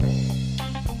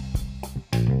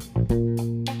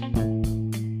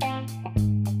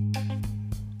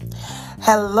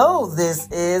Hello, this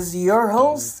is your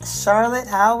host, Charlotte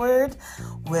Howard,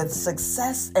 with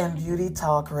Success and Beauty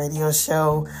Talk radio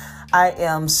show. I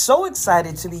am so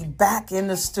excited to be back in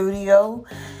the studio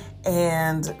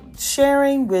and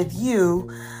sharing with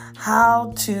you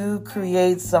how to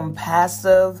create some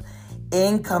passive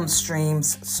income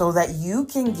streams so that you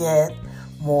can get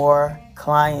more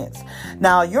clients.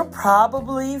 Now, you're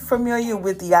probably familiar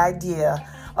with the idea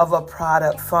of a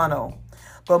product funnel,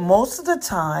 but most of the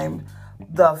time,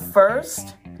 the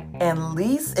first and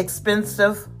least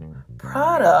expensive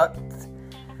product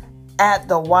at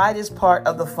the widest part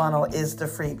of the funnel is the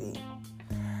freebie.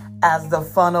 As the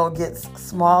funnel gets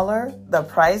smaller, the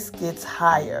price gets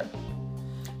higher.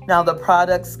 Now, the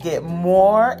products get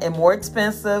more and more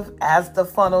expensive as the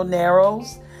funnel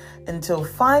narrows until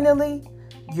finally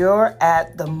you're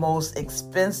at the most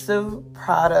expensive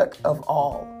product of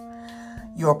all,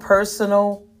 your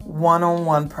personal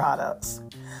one-on-one products.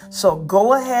 So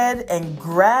go ahead and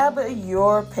grab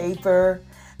your paper,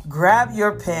 grab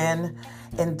your pen,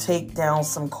 and take down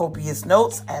some copious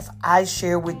notes as I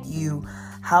share with you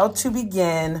how to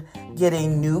begin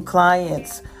getting new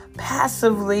clients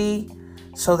passively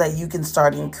so that you can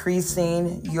start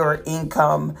increasing your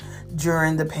income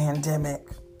during the pandemic.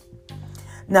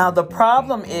 Now, the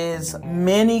problem is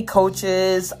many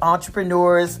coaches,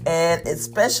 entrepreneurs, and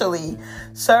especially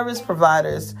service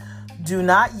providers do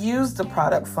not use the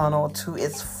product funnel to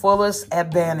its fullest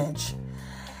advantage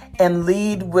and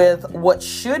lead with what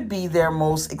should be their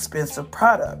most expensive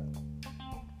product,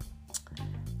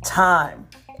 time.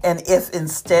 And if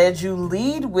instead you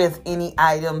lead with any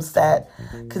items that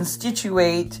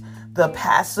constitute the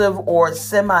passive or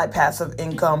semi-passive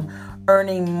income,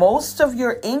 earning most of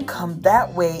your income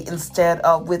that way instead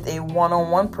of with a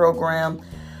one-on-one program,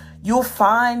 you'll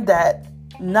find that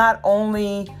not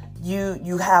only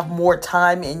you have more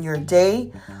time in your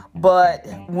day, but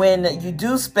when you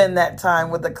do spend that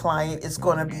time with a client, it's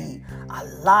going to be a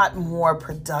lot more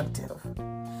productive.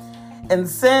 And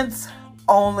since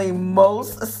only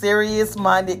most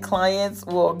serious-minded clients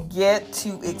will get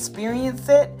to experience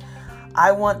it,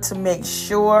 I want to make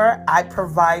sure I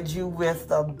provide you with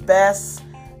the best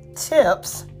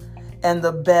tips and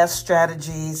the best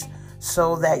strategies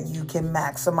so that you can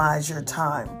maximize your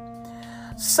time.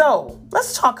 So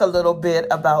let's talk a little bit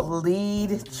about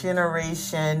lead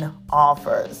generation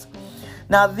offers.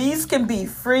 Now, these can be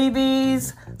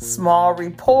freebies, small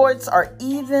reports, or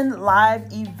even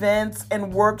live events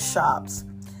and workshops.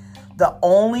 The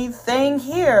only thing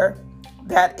here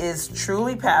that is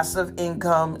truly passive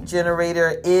income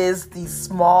generator is the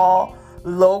small,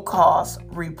 low-cost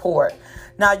report.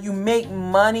 Now, you make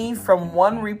money from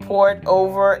one report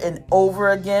over and over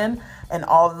again, and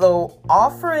although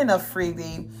offering a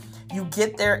freebie, you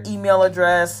get their email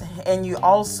address and you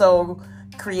also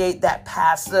create that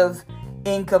passive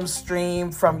income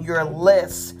stream from your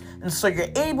list. And so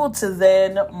you're able to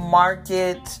then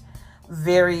market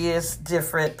various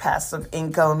different passive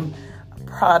income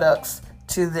products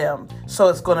to them. So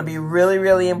it's going to be really,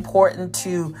 really important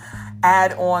to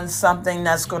add on something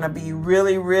that's going to be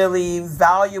really, really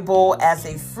valuable as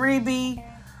a freebie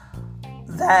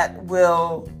that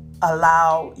will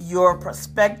allow your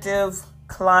prospective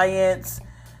clients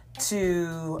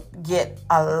to get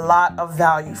a lot of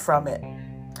value from it.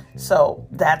 So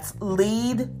that's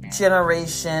lead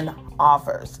generation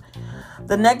offers.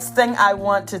 The next thing I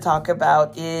want to talk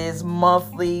about is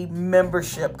monthly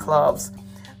membership clubs.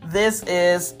 This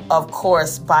is, of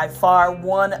course, by far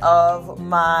one of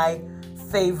my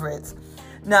favorites.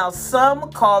 Now,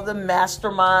 some call them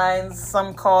masterminds,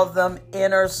 some call them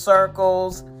inner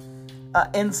circles,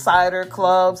 insider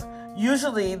clubs.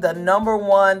 Usually the number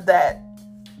one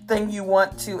thing you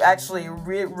want to actually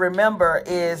remember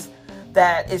is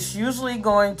that it's usually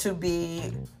going to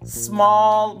be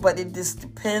small, but it just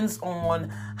depends on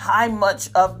how much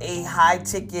of a high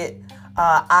ticket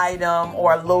item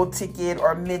or low ticket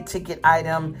or mid ticket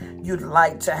item you'd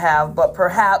like to have. But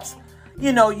perhaps,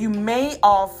 you may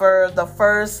offer the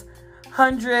first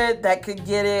 100 that could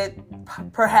get it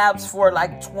perhaps for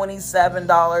like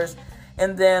 $27.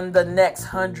 And then the next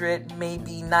 100 may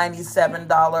be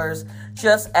 $97,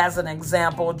 just as an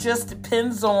example. Just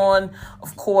depends on,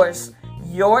 of course,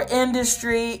 your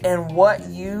industry and what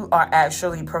you are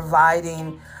actually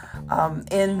providing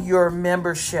in your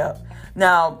membership.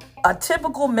 Now, a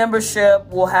typical membership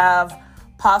will have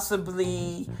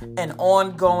possibly an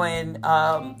ongoing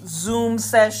Zoom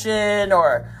session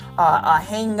or a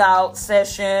Hangout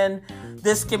session.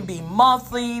 This can be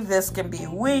monthly, this can be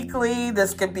weekly,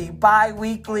 this can be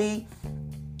bi-weekly.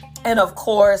 And of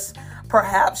course,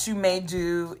 perhaps you may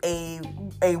do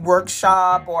a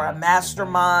workshop or a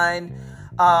mastermind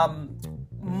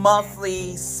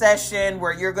monthly session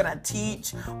where you're going to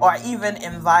teach or even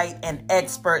invite an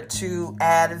expert to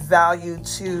add value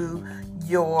to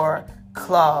your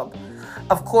club.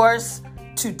 Of course,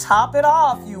 to top it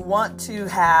off, you want to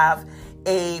have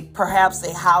perhaps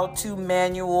a how-to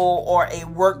manual or a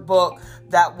workbook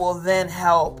that will then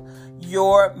help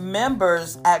your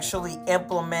members actually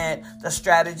implement the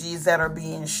strategies that are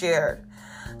being shared.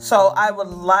 So I would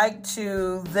like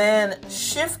to then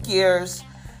shift gears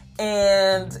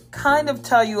and kind of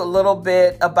tell you a little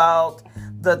bit about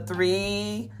the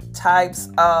 3 types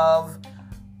of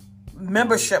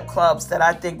membership clubs that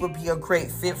I think would be a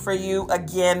great fit for you.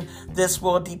 Again, this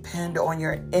will depend on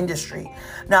your industry.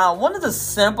 Now, one of the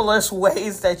simplest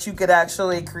ways that you could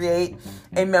actually create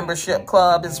a membership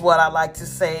club is what I like to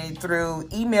say through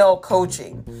email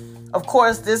coaching. Of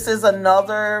course, this is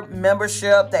another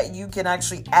membership that you can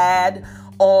actually add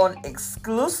on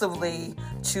exclusively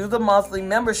to the monthly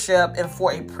membership, and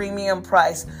for a premium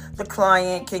price, the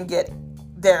client can get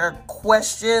their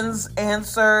questions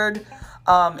answered.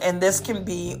 And this can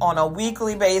be on a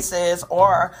weekly basis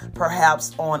or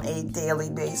perhaps on a daily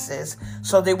basis.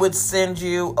 So they would send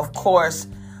you, of course,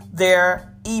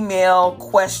 their email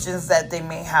questions that they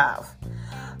may have.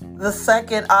 The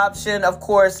second option, of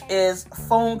course, is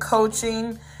phone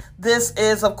coaching. This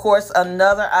is, of course,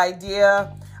 another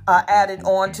idea added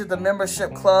on to the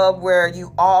membership club where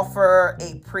you offer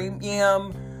a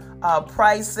premium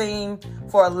pricing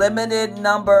for a limited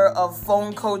number of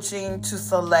phone coaching to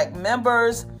select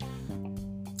members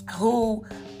who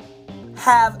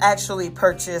have actually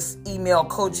purchased email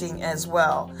coaching as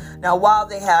well. Now, while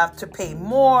they have to pay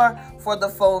more for the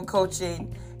phone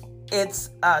coaching, it's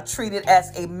treated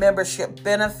as a membership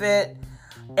benefit.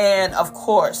 And of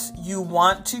course, you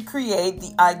want to create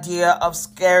the idea of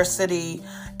scarcity.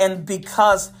 And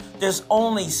because there's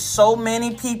only so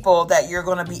many people that you're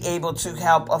going to be able to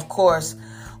help, of course,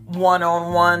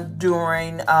 one-on-one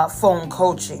during phone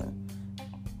coaching.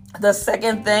 The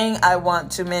second thing I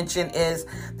want to mention is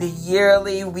the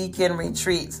yearly weekend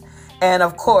retreats. And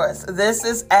of course, this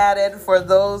is added for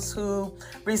those who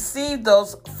receive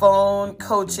those phone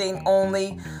coaching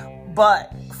only,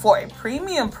 but for a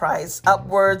premium price,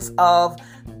 upwards of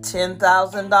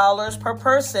 $10,000 per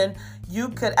person, you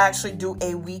could actually do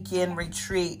a weekend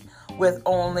retreat with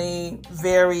only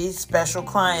very special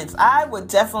clients. I would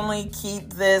definitely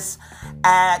keep this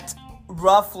at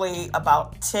roughly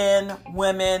about 10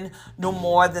 women, no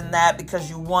more than that, because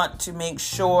you want to make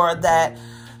sure that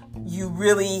you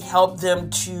really help them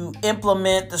to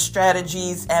implement the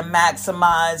strategies and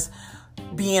maximize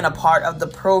being a part of the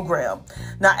program.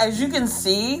 Now, as you can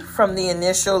see from the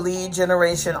initial lead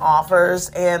generation offers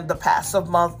and the passive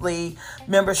monthly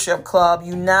membership club,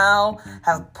 you now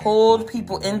have pulled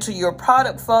people into your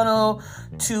product funnel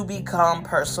to become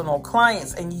personal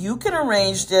clients. And you can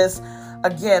arrange this,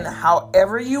 again,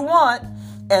 however you want.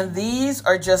 And these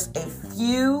are just a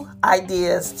few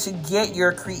ideas to get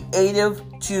your creative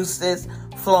juices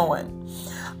flowing.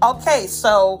 Okay,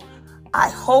 so I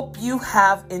hope you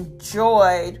have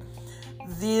enjoyed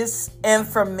this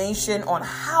information on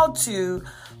how to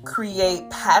create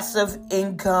passive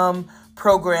income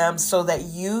programs so that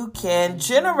you can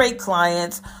generate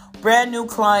clients, brand new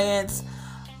clients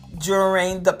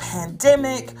during the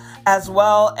pandemic, as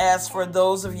well as for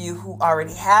those of you who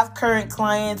already have current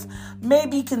clients,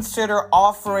 maybe consider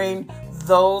offering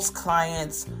those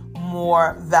clients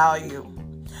more value.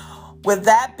 With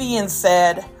that being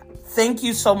said, thank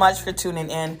you so much for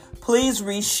tuning in. Please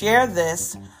reshare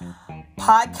this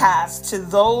podcast to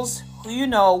those who you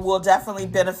know will definitely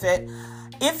benefit.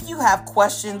 If you have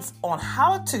questions on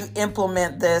how to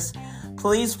implement this,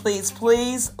 please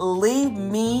leave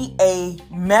me a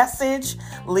message,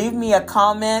 leave me a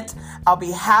comment. I'll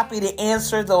be happy to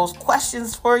answer those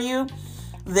questions for you.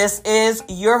 This is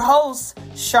your host,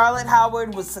 Charlotte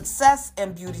Howard, with Success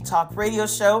and Beauty Talk Radio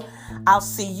Show. I'll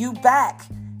see you back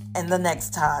in the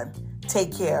next time.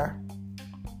 Take care.